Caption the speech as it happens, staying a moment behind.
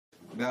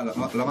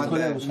למד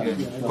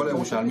כל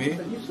הירושלמי.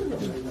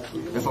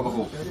 איפה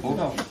הבחור?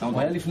 הוא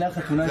היה לפני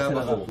החתונה אצל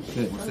הרב. הוא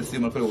רוצה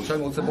שים על כל ירושלמי,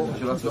 הוא רוצה ברוך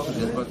שלא הצלוח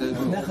שזה כל התל.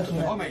 לפני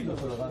החתונה.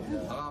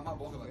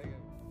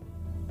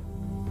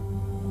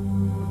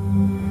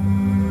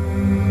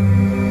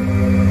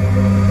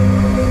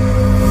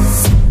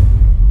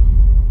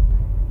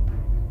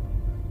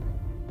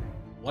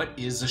 What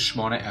is a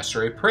Shemona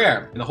Esrei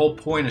prayer? And the whole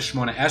point of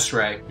Shemona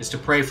Esrei is to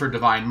pray for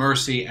divine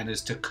mercy and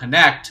is to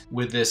connect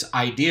with this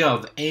idea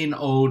of Ein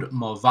Od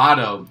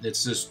Movado.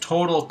 It's this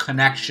total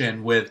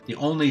connection with the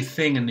only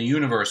thing in the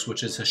universe,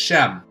 which is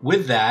Hashem.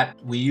 With that,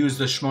 we use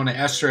the Shemona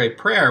Esrei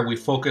prayer. We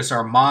focus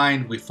our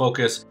mind, we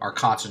focus our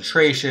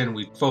concentration,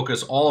 we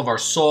focus all of our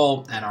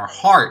soul and our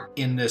heart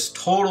in this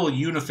total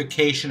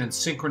unification and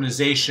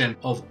synchronization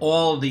of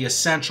all the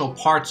essential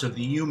parts of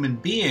the human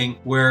being.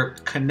 We're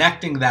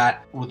connecting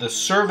that with the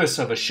service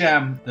of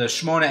Hashem. The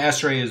Shemona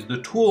Esrei is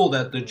the tool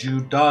that the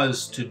Jew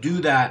does to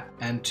do that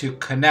and to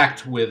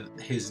connect with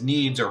his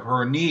needs or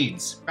her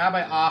needs.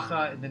 Rabbi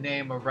Acha, in the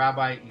name of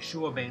Rabbi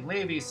Yeshua ben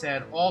Levi,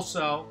 said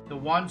also the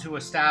ones who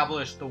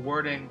established the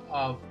wording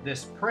of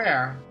this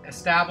prayer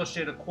established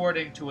it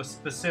according to a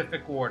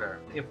specific order.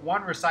 If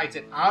one recites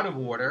it out of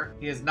order,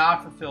 he has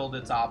not fulfilled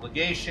its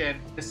obligation.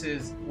 This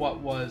is what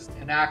was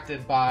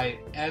enacted by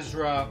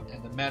Ezra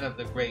and the men of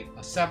the great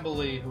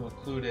assembly, who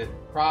included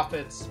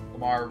prophets.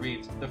 Gemara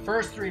reads, the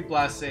first three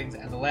blessings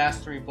and the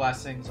last three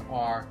blessings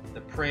are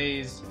the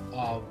praise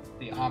of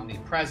the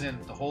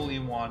omnipresent, the Holy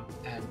One,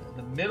 and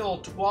the middle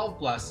 12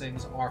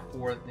 blessings are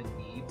for the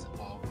needs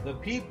of the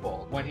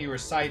people. When he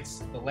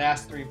recites the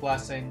last three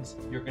blessings,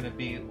 you're going to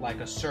be like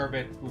a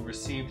servant who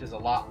received his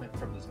allotment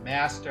from his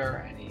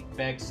master and he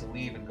begs to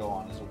leave and go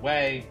on his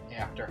way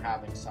after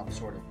having some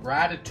sort of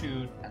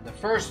gratitude. And the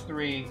first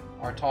three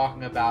are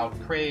talking about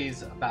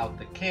praise about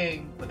the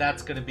king, but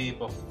that's going to be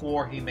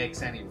before he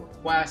makes any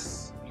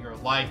requests. You're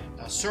like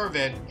a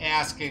servant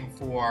asking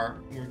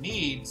for your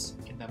needs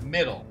in the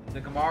middle.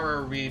 The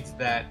Gemara reads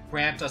that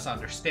grant us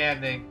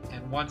understanding,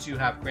 and once you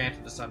have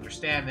granted us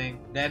understanding,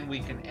 then we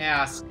can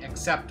ask,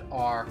 accept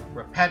our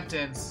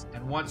repentance,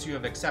 and once you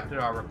have accepted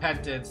our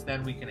repentance,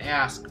 then we can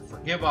ask,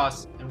 forgive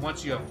us, and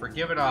once you have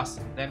forgiven us,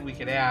 then we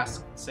can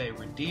ask, say,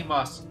 redeem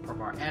us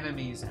from our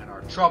enemies and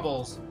our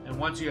troubles, and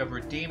once you have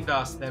redeemed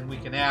us, then we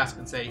can ask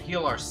and say,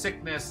 heal our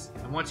sickness,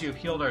 and once you have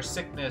healed our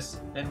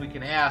sickness, then we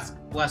can ask,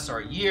 bless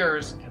our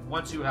years, and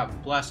once you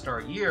have blessed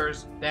our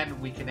years, then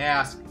we can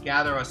ask,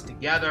 gather us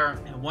together,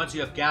 and once you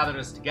have gathered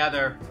us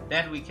together,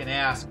 then we can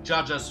ask,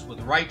 judge us with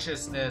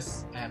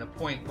righteousness and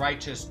appoint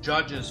righteous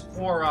judges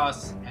for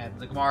us. And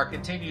the Gemara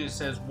continues,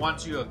 says,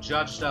 once you have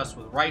judged us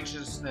with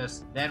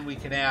righteousness, then we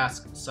can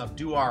ask,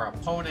 subdue our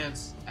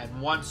opponents. And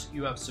once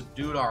you have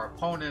subdued our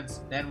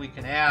opponents, then we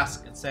can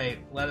ask and say,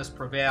 let us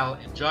prevail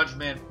in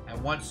judgment.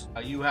 And once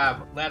you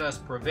have let us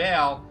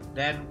prevail,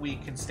 then we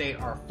can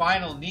state our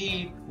final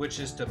need, which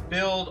is to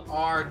build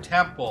our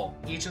temple.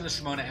 Each of the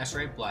Shemona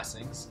Esrei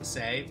blessings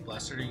say,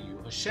 blessed are you,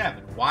 Hashem.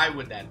 And why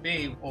would that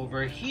be?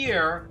 Over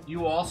here,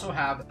 you also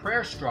have a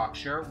prayer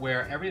structure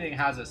where everything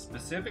has a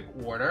specific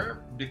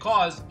order,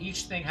 because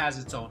each thing has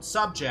its own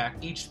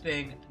subject. Each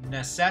thing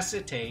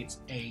necessitates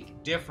a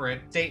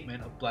different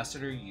statement of blessed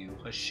are you,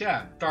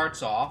 Hashem.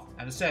 Starts off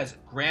and it says,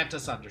 grant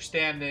us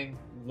understanding.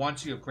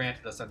 Once you have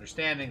granted us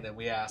understanding, then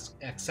we ask,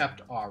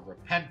 accept our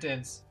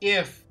repentance.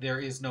 If there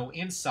is no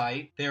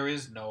insight, there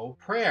is no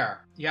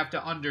prayer. You have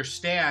to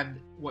understand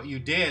what you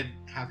did,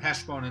 have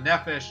heshbon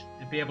nefesh,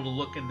 and be able to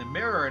look in the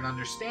mirror and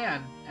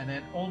understand. And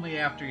then only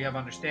after you have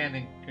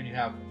understanding can you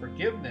have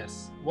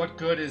forgiveness. What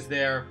good is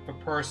there if a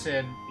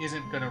person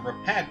isn't going to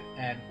repent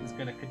and is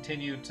going to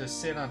continue to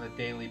sin on a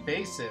daily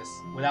basis?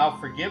 Without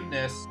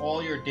forgiveness,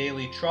 all your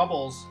daily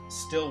troubles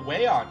still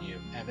weigh on you,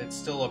 and it's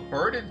still a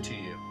burden to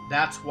you.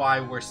 That's why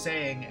we're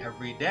saying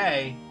every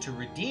day to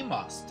redeem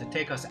us, to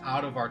take us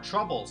out of our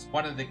troubles.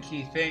 One of the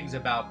key things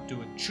about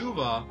doing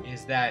tshuva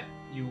is that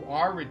you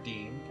are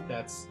redeemed.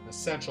 That's an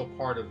essential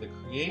part of the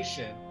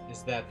creation,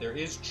 is that there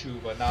is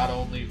tshuva not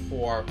only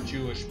for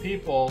Jewish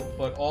people,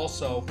 but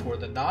also for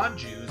the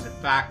non-Jews. In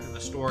fact, in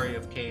the story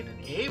of Cain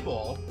and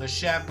Abel,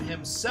 Hashem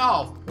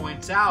himself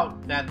points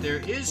out that there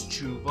is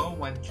tshuva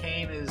when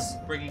Cain is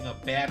bringing a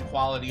bad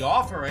quality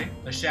offering.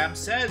 Hashem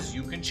says,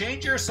 you can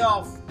change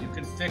yourself, you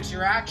can fix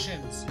your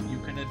actions, you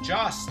can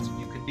adjust,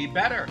 you can be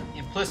better.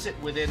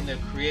 Implicit within the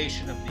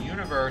creation of the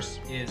universe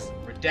is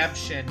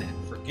redemption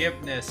and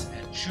forgiveness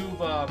and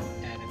tshuva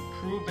and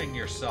improving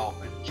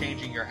yourself and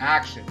changing your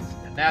actions.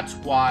 And that's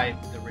why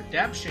the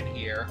redemption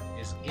here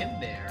is in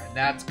there. And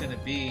that's going to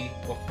be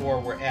before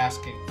we're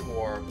asking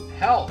for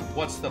health.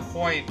 What's the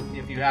point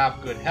if you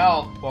have good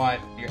health, but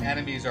your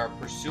enemies are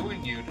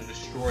pursuing you to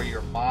destroy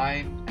your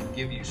mind and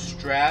give you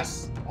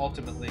stress?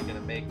 ultimately going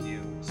to make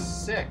you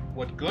sick.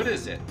 What good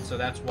is it? So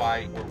that's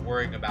why we're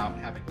worrying about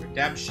having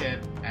redemption,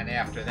 and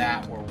after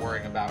that we're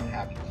worrying about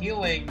having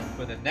healing.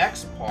 For the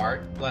next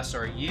part, bless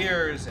our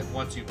years, and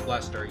once you've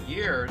blessed our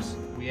years,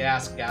 we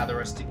ask, gather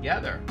us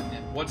together.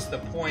 And what's the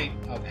point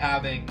of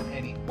having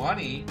any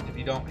money if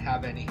you don't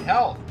have any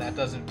health? That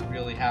doesn't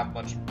really have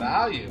much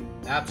value.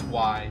 That's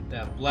why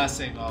the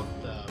blessing of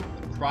the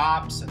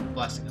crops and the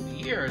blessing of the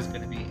year is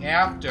going to be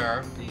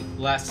after the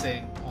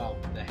blessing of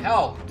the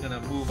health. Going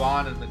to move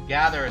on and then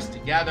gather us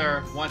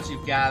together. Once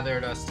you've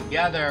gathered us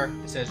together,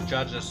 it says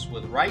judge us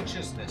with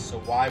righteousness. So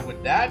why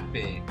would that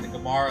be? The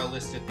Gemara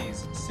listed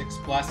these 6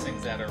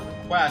 blessings that are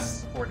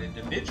requests for an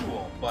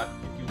individual, but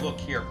if you look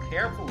here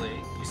carefully,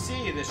 you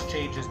see this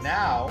changes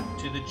now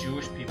to the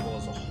Jewish people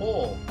as a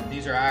whole.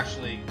 These are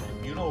actually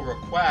communal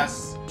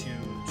requests to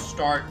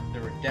start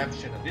the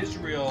redemption of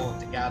Israel and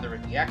to gather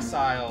in the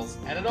exiles.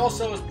 And it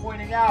also is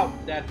pointing out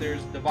that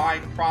there's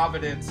divine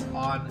providence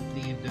on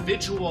the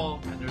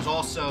individual, and there's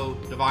also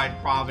divine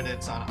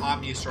providence on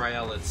Am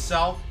Yisrael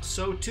itself.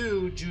 So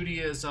too,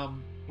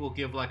 Judaism will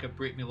give like a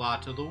Brit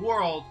Milah to the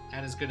world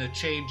and is going to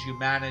change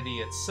humanity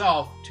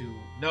itself to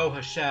know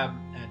Hashem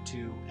and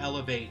to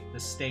elevate the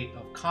state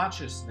of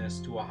consciousness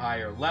to a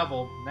higher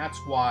level. And that's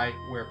why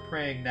we're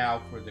praying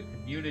now for the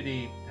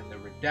community and the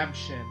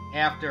redemption.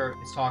 After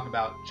it's talking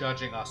about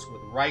judging us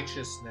with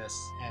righteousness.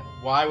 And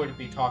why would it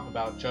be talking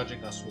about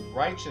judging us with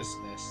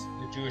righteousness?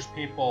 The Jewish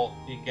people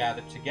being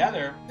gathered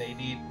together, they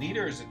need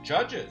leaders and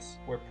judges.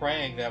 We're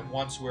praying that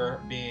once we're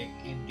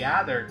being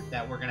gathered,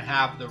 that we're going to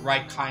have the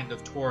right kind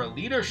of Torah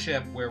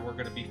leadership where we're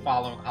going to be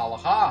following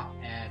halakha,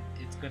 and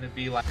it's going to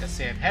be like a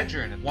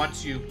Sanhedrin. And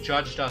once you've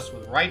judged us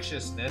with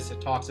righteousness,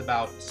 it talks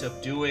about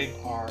subduing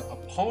our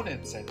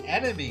opponents and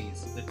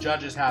enemies. The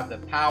judges have the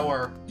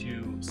power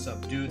to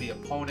subdue the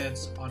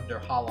opponents under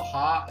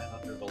halakha and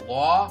under the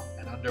law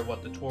and under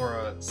what the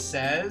Torah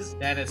says.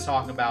 Then it's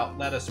talking about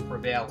let us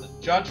prevail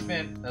in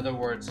judgment. In other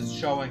words, it's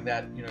showing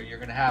that you're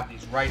going to have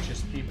these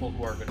righteous people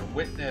who are going to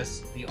witness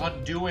the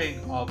undoing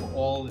of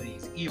all of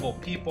these evil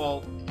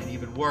people, and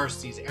even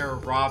worse, these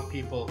Erev Rav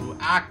people who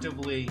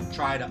actively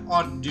try to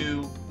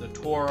undo the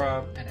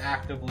Torah and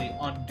actively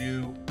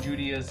undo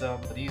Judaism.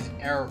 These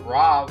Erev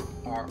Rav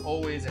are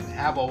always and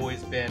have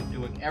always been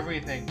doing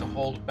everything to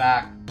hold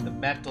back the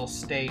mental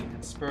state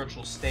and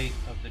spiritual state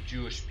of the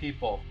Jewish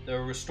people. The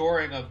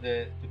restoring of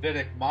the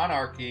Davidic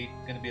monarchy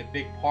is going to be a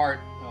big part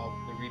of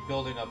the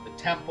rebuilding of the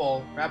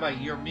temple. Rabbi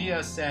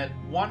Yirmiyah said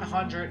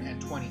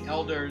 120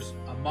 elders,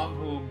 among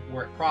whom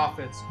were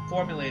prophets,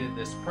 formulated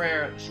this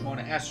prayer,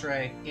 Shemona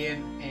Esrei,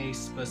 in a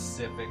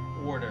specific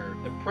order.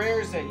 The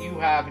prayers that you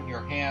have in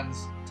your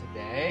hands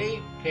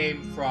today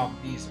came from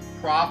these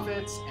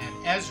prophets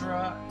and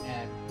Ezra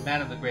and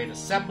men of the Great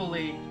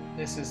Assembly.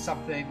 This is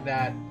something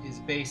that is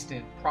based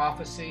in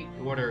prophecy.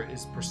 The order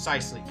is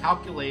precisely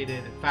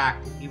calculated. In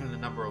fact, even the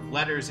number of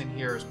letters in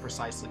here is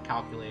precisely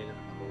calculated.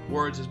 The number of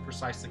words is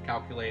precisely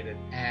calculated.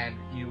 And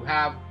you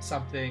have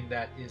something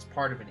that is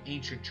part of an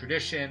ancient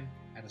tradition.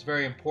 And it's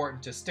very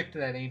important to stick to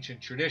that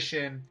ancient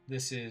tradition.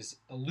 This is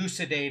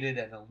elucidated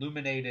and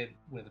illuminated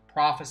with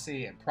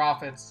prophecy and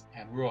prophets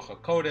and Ruach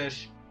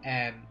HaKodesh.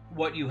 And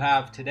what you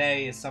have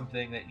today is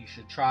something that you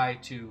should try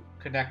to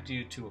connect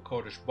you to a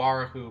Kodesh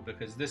Baruch Hu,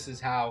 because this is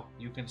how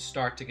you can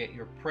start to get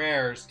your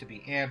prayers to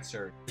be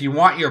answered. If you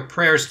want your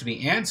prayers to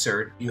be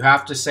answered, you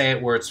have to say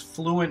it where it's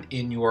fluent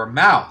in your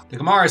mouth. The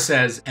Gemara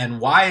says,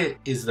 and why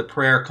is the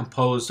prayer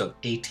composed of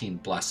 18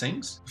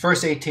 blessings? The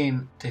first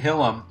 18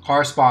 Tehillim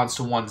corresponds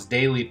to one's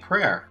daily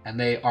prayer, and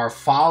they are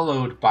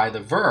followed by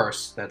the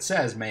verse that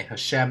says, may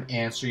Hashem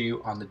answer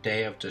you on the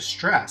day of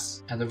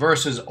distress. And the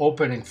verse's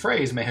opening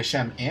phrase, may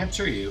Hashem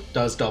answer you,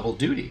 does double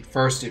duty.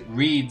 First, it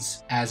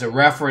reads as a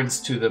reference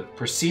to the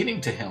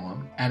preceding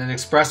Tehillim, and it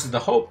expresses the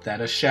hope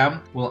that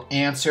Hashem will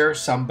answer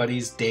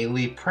somebody's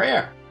daily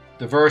prayer.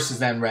 The verse is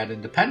then read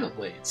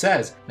independently. It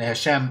says, may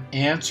Hashem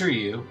answer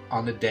you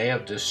on the day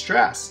of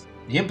distress.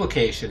 The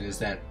implication is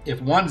that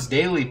if one's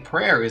daily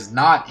prayer is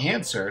not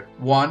answered,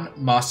 one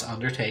must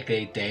undertake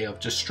a day of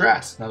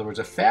distress. In other words,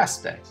 a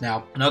fast day.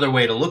 Now, another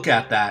way to look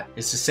at that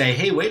is to say,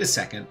 hey, wait a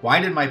second, why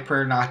did my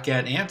prayer not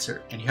get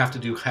answered? And you have to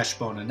do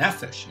cheshbon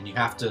nefesh, and you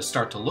have to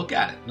start to look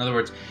at it. In other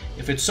words,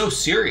 if it's so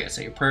serious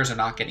that your prayers are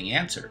not getting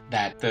answered,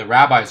 that the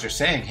rabbis are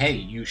saying, hey,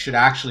 you should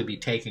actually be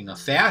taking a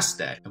fast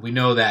day. And we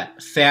know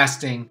that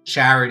fasting,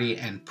 charity,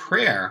 and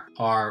prayer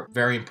are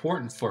very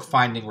important for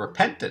finding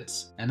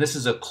repentance. And this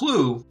is a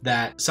clue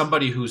that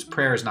somebody whose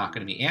prayer is not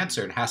going to be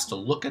answered has to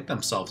look at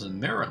themselves in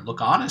the mirror and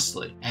look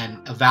honestly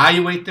and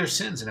evaluate their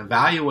sins and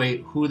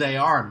evaluate who they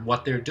are and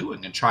what they're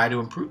doing and try to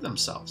improve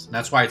themselves. And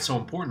that's why it's so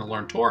important to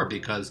learn Torah,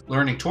 because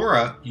learning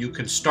Torah, you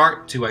can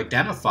start to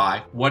identify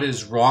what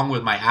is wrong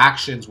with my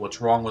actions, what's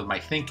wrong with my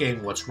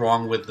thinking, what's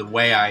wrong with the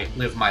way I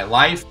live my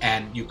life,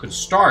 and you can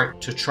start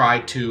to try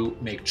to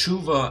make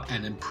tshuva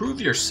and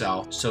improve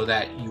yourself so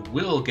that you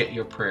will get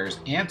your prayers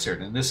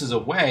answered. And this is a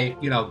way,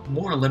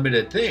 more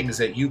limited things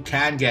that you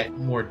can get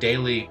more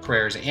daily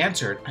prayers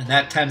answered, and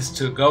that tends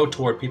to go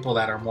toward people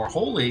that are more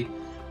holy,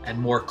 and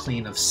more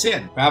clean of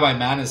sin. Rabbi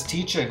Mana's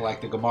teaching,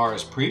 like the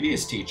Gemara's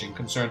previous teaching,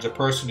 concerns a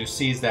person who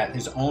sees that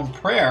his own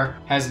prayer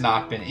has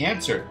not been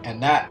answered.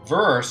 And that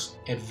verse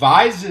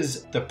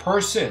advises the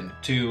person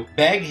to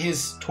beg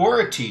his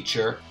Torah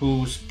teacher,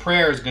 whose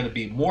prayer is going to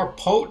be more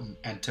potent,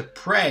 and to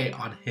pray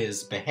on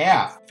his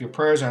behalf. If your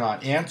prayers are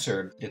not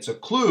answered, it's a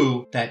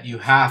clue that you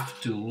have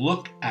to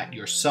look at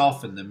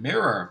yourself in the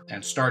mirror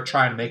and start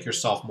trying to make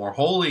yourself more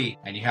holy,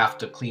 and you have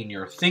to clean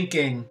your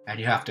thinking, and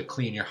you have to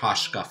clean your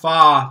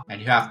hashkafa,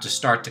 and you have to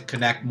start to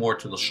connect more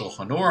to the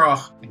Shulchan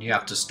Aruch, and you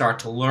have to start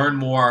to learn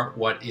more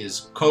what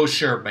is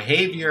kosher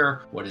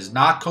behavior, what is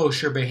not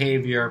kosher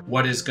behavior,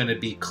 what is going to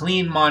be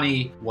clean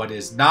money, what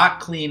is not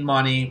clean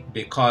money,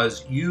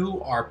 because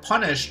you are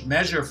punished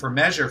measure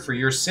for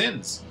your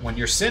sins. When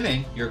you're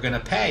sinning, you're going to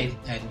pay,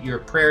 and your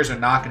prayers are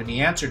not going to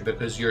be answered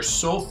because you're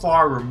so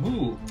far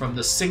removed from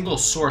the single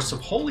source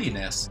of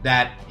holiness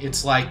that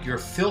it's like you're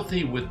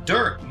filthy with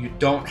dirt. You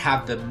don't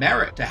have the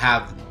merit to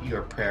have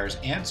your prayers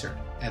answered.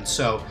 And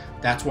so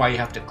that's why you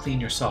have to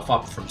clean yourself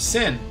up from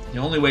sin. The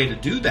only way to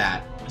do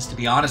that is to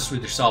be honest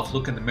with yourself,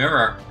 look in the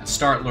mirror, and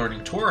start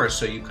learning Torah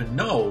so you can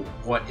know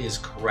what is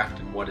correct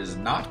and what is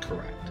not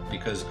correct.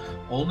 Because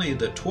only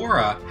the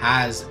Torah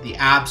has the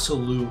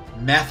absolute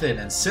method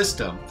and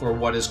system for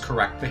what is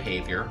correct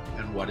behavior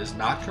and what is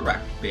not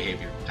correct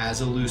behavior,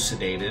 as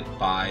elucidated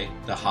by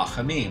the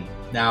Hachamim.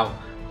 Now,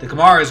 the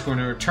Gemara is going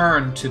to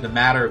return to the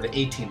matter of the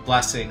 18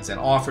 blessings and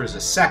offers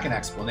a second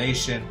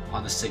explanation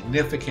on the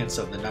significance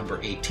of the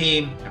number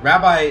 18. And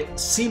Rabbi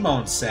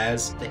Sigmund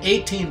says the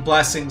 18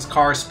 blessings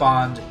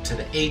correspond to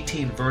the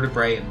 18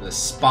 vertebrae in the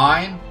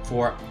spine.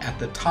 For at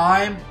the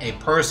time a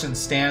person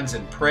stands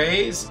in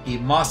praise, he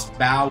must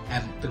bow.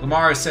 And the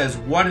Gemara says,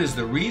 what is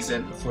the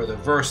reason? For the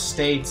verse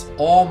states,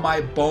 all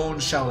my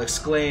bones shall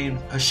exclaim,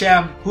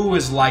 Hashem, who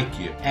is like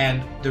you?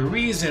 And the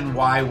reason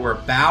why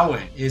we're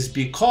bowing is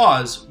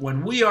because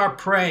when we are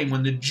praying,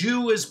 when the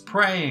Jew is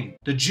praying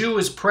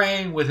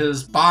with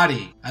his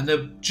body, and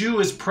the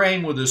Jew is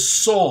praying with his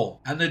soul,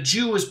 and the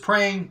Jew is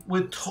praying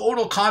with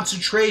total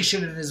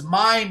concentration, and his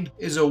mind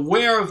is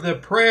aware of the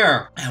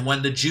prayer. And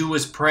when the Jew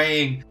is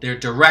praying, they're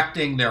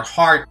directing their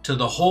heart to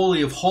the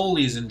Holy of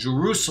Holies in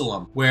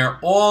Jerusalem, where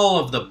all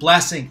of the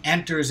blessing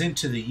enters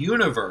into the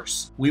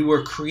universe. We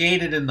were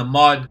created in the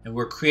mud, and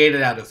we're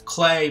created out of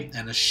clay,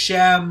 and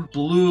Hashem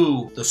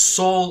blew the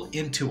soul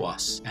into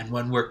us. And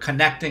when we're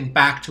connecting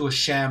back to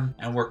Hashem,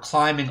 and we're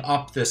climbing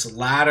up this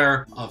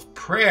ladder of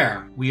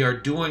prayer, we are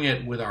doing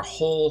it with our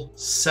whole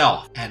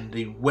self. And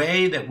the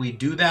way that we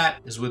do that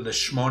is with the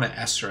Shemona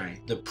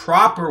Esrei. The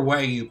proper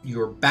way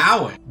you're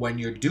bowing when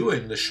you're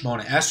doing the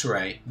Shemona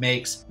Esrei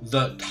makes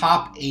the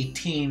top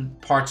 18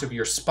 parts of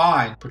your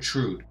spine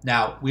protrude.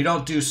 Now, we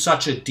don't do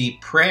such a deep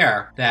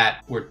prayer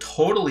that we're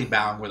totally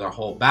bowing with our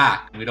whole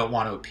back. We don't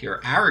want to appear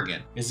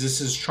arrogant, as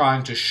this is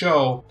trying to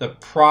show the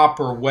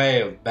proper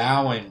way of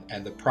bowing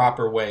and the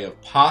proper way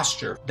of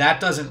posture. That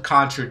doesn't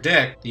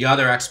contradict the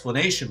other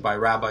explanation by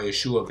Rabbi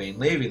Yeshua ben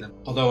Levi.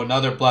 Although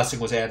another blessing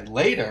was added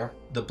later,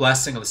 the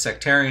blessing of the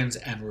sectarians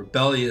and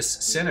rebellious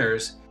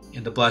sinners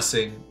in the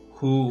blessing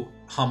who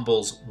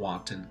humbles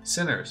wanton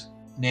sinners.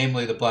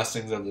 Namely the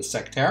blessings of the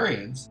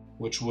sectarians,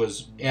 which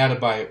was added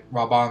by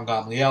Rabban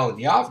Gamliel in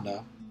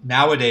Yavna.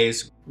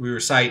 Nowadays, we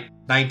recite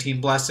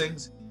 19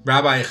 blessings.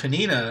 Rabbi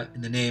Hineni,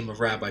 in the name of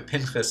Rabbi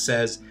Pinchas,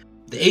 says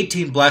the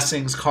 18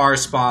 blessings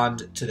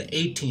correspond to the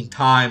 18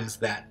 times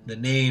that the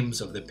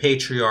names of the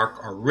patriarch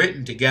are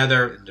written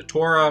together in the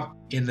Torah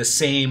in the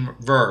same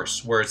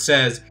verse, where it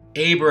says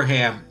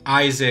Abraham,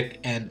 Isaac,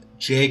 and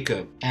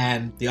Jacob.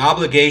 And the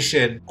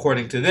obligation,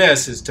 according to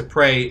this, is to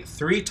pray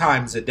 3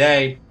 times a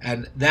day,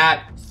 and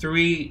that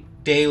 3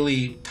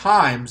 daily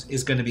times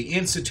is going to be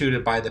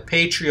instituted by the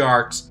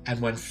patriarchs.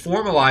 And when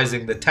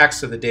formalizing the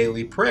text of the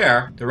daily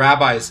prayer, the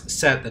rabbis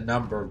set the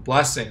number of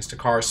blessings to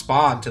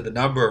correspond to the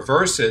number of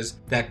verses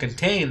that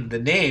contain the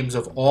names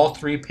of all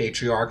 3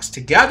 patriarchs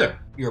together.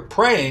 You're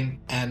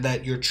praying and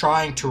that you're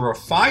trying to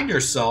refine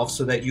yourself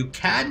so that you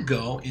can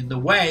go in the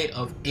way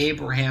of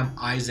Abraham,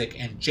 Isaac,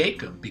 and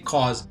Jacob,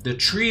 because the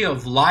tree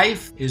of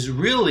life is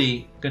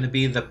really going to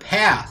be the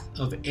path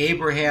of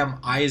Abraham,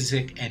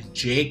 Isaac, and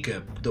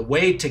Jacob. The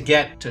way to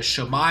get to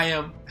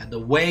Shemayim, and the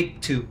way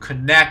to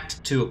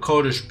connect to a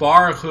Kodesh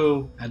Baruch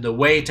Hu, and the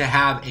way to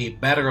have a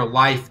better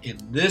life in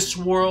this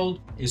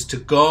world is to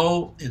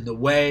go in the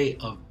way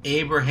of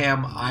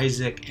Abraham,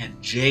 Isaac,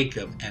 and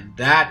Jacob. And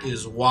that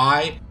is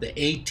why the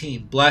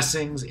 18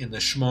 blessings in the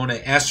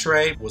Shemona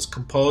Esrei was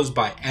composed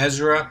by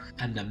Ezra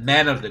and the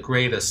men of the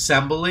Great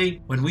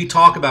Assembly. When we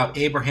talk about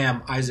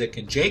Abraham, Isaac,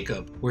 and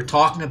Jacob, we're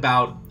talking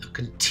about a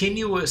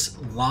continuous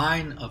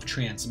line of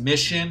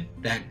transmission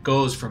that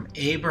goes from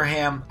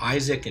Abraham,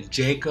 Isaac, and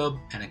Jacob,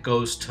 and it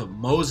goes to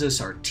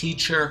Moses, our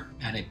teacher,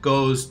 and it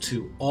goes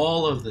to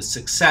all of the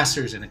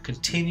successors in a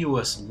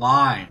continuous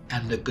line.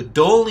 And the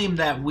Gedolim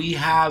that we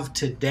have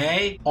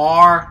today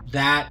are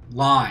that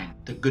line.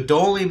 The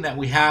Gedolim that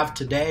we have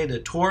today, the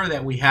Torah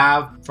that we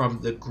have from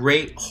the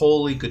great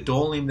holy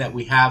Gedolim that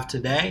we have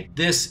today,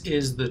 this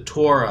is the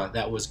Torah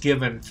that was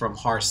given from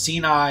Har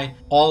Sinai,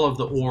 all of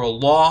the oral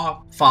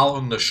law,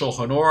 following the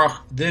Shulchan Aruch.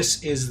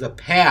 This is the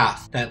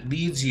path that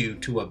leads you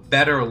to a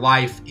better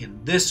life in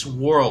this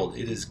world.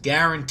 It is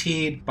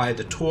guaranteed by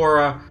the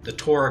Torah. The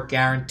Torah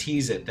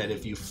guarantees it, that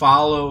if you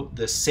follow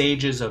the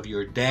sages of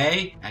your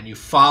day and you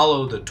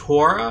follow the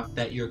Torah,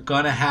 that you're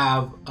going to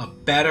have a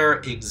better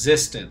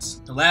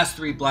existence. The last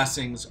three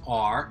blessings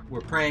are,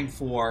 we're praying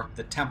for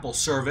the temple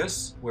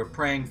service, we're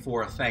praying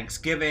for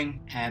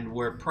Thanksgiving, and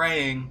we're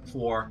praying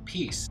for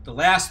peace. The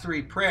last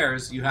three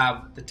prayers, you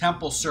have the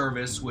temple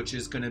service, which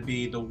is going to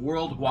be the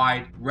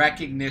worldwide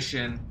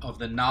recognition of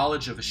the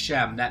knowledge of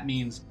Hashem. That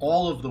means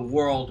all of the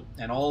world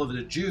and all of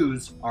the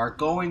Jews are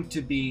going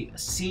to be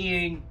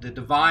seeing the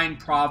divine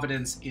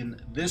providence in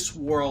this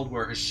world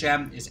where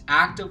Hashem is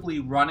actively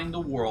running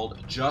the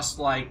world, just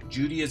like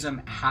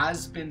Judaism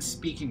has been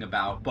speaking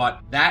about.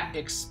 But that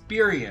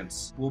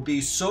experience will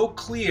be so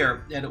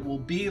clear that it will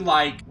be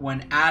like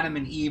when Adam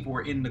and Eve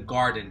were in the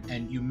garden,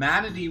 and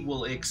humanity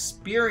will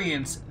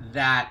experience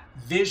that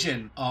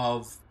vision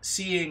of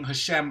seeing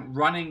Hashem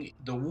running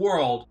the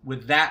world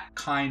with that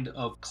kind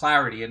of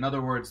clarity. In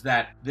other words,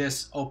 that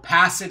this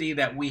opacity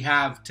that we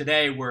have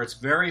today, where it's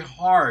very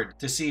hard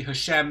to see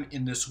Hashem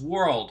in this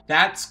world,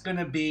 that's going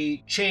to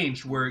be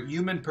changed, where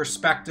human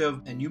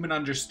perspective and human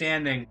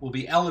understanding will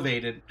be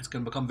elevated. It's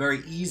going to become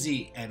very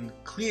easy and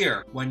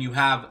clear when you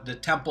have the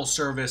temple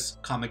service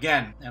come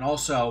again. And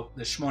also,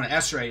 the Shemona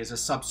Esrei is a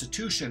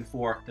substitution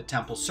for the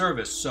temple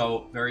service.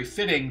 So very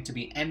fitting to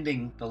be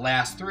ending the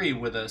last three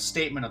with a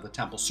statement of the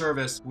temple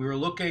service. We were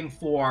looking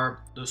for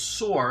the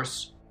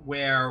source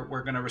where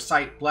we're going to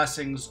recite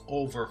blessings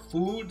over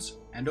foods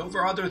and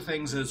over other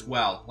things as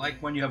well, like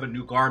when you have a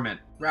new garment.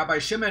 Rabbi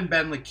Shimon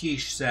ben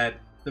Lakish said,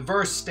 the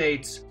verse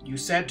states, "You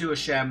said to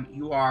Hashem,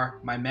 you are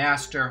my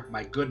master,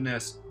 my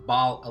goodness,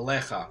 Baal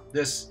Alecha."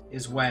 This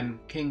is when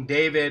King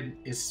David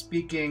is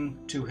speaking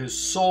to his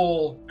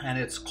soul, and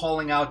it's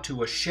calling out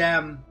to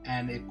Hashem,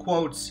 and it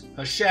quotes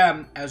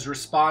Hashem as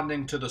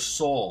responding to the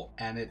soul.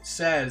 And it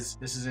says,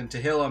 this is in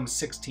Tehillim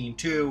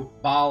 16:2,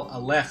 Baal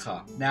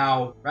Alecha.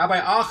 Now, Rabbi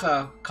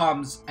Acha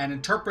comes and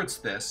interprets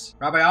this.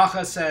 Rabbi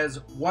Acha says,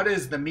 what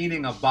is the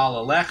meaning of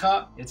Baal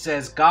Alecha? It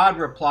says, God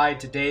replied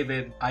to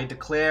David, I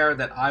declare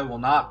that I will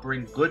not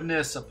bring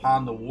goodness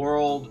upon the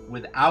world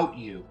without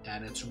you.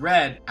 And it's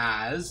read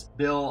as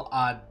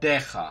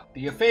Biladecha.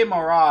 The Yafei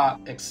Marah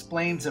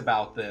explains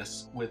about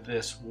this with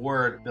this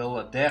word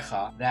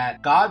Biladecha,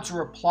 that God's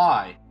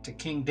reply to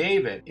King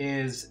David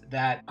is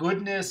that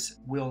goodness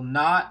will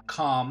not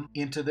come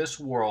into this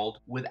world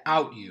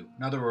without you.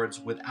 In other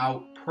words,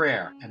 without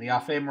prayer. And the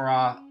Yafei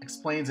Marah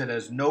explains it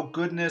as, no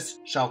goodness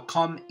shall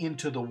come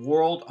into the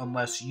world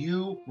unless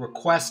you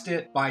request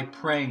it by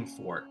praying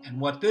for it. And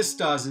what this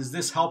does is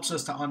this helps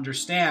us to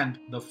understand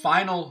the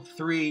final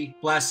three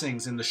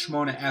blessings in the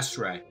Shemona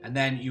Esrei. And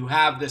then you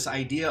have this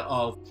idea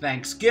of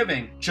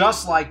thanksgiving,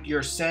 just like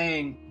you're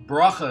saying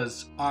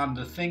brachas on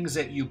the things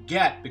that you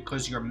get,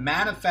 because you're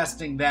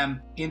manifesting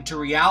them into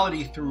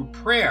reality through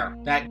prayer,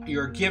 that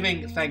you're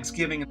giving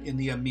thanksgiving in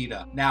the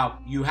Amidah. Now,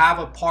 you have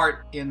a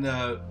part in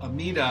the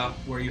Amidah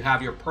where you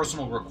have your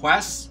personal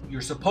requests.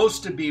 You're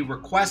supposed to be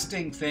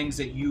requesting things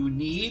that you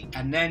need,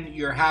 and then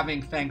you're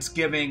having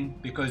thanksgiving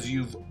because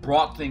you've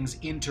brought things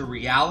into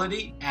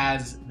reality,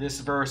 as this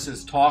verse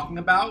is talking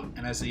about,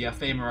 and as the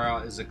Yafei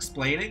Marah is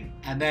explaining.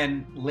 And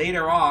then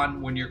later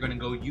on, when you're going to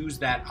go use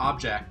that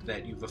object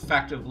that you've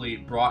effectively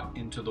brought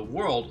into the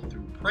world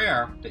through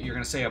prayer, that you're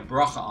going to say a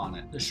bracha on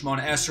it. The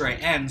Shemona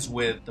Esrei ends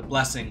with the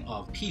blessing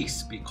of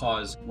peace,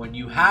 because when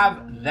you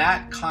have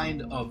that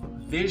kind of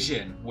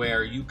vision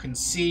where you can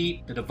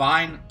see the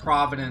divine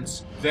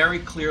providence very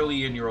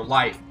clearly in your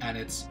life, and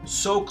it's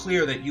so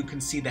clear that you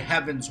can see the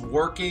heavens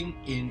working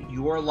in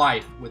your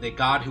life with a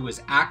God who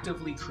is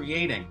actively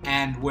creating,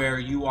 and where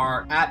you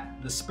are at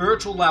the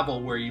spiritual level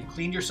where you've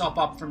cleaned yourself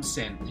up from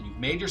sin and you've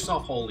made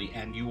yourself holy,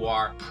 and you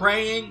are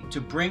praying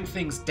to bring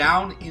things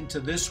down into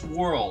this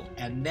world,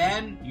 and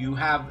then you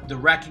have the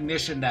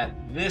recognition that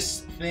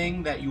this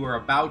thing that you are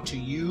about to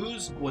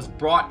use was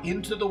brought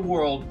into the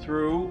world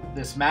through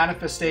this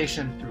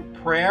manifestation through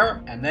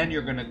prayer, and then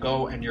you're going to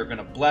go and you're going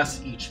to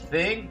bless each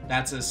thing.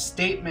 That's a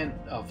statement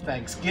of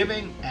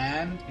thanksgiving,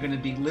 and you're going to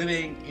be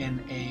living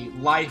in a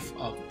life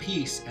of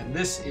peace. And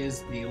this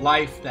is the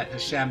life that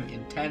Hashem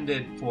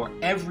intended for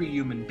every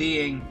human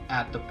being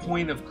at the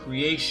point of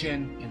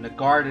creation in the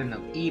Garden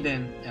of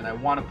Eden. And I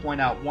want to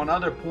point out one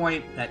other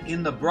point, that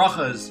in the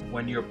brachas,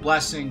 when you're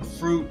blessing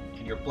fruit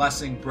and you're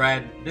blessing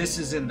bread, this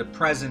is in the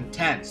present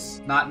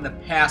tense, not in the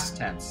past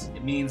tense.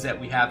 It means that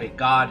we have a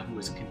God who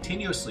is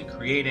continuously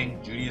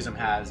creating. Judaism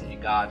has a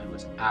God who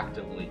is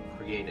actively creating.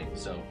 creating.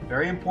 So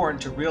very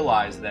important to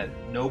realize that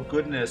no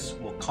goodness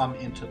will come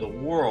into the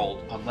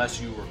world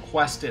unless you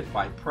request it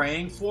by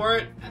praying for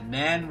it, and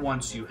then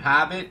once you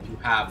have it, you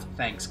have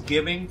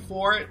thanksgiving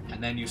for it,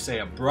 and then you say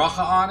a bracha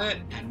on it,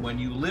 and when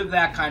you live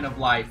that kind of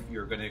life,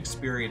 you're going to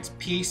experience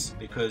peace,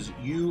 because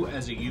you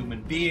as a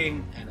human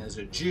being and as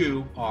a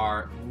Jew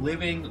are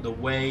living the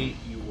way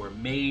you were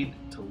made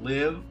to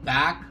live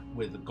back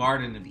with the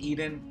Garden of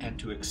Eden, and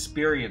to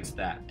experience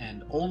that.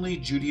 And only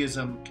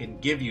Judaism can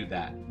give you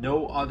that.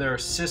 No other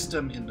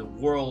system in the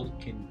world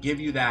can give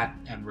you that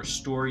and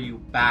restore you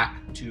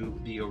back to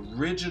the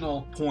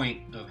original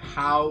point of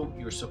how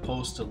you're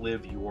supposed to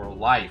live your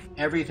life.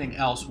 Everything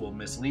else will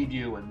mislead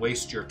you and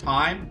waste your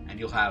time, and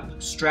you'll have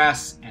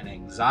stress and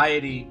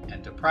anxiety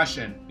and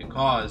depression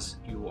because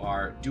you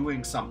are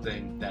doing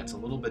something that's a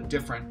little bit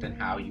different than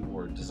how you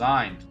were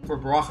designed. For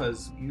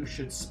brachas, you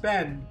should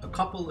spend a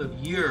couple of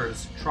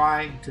years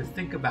trying to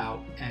think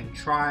about and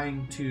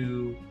trying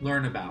to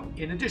learn about,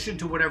 in addition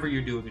to whatever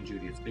you're doing in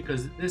Judaism,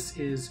 because this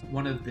is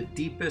one of the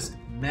deepest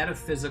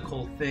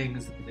metaphysical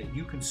things that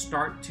you can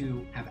start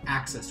to have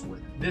access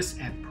with, this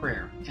and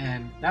prayer.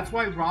 And that's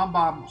why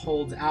Rambam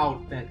holds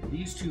out that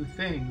these two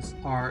things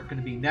are going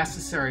to be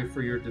necessary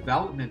for your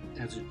development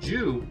as a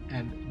Jew,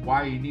 and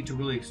why you need to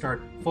really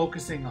start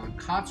focusing on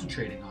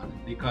concentrating on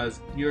it, because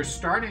you're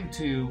starting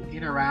to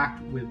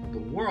interact with the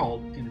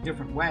world in a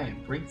different way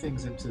and bring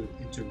things into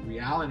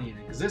reality and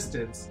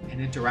existence, and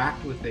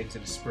interact with things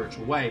in a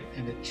spiritual way,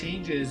 and it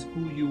changes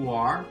who you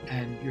are,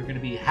 and you're going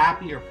to be a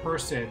happier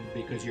person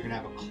because you're going to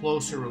have a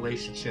closer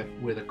relationship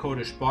with a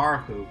Kodesh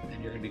Baruch Hu,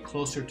 and you're going to be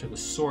closer to the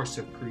source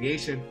of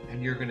creation,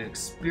 and you're going to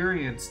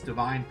experience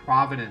divine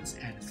providence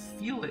and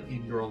feel it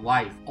in your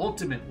life.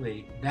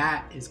 Ultimately,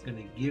 that is going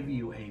to give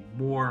you a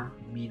more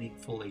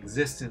meaningful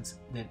existence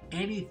than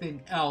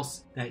anything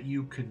else that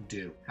you can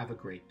do. Have a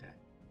great day.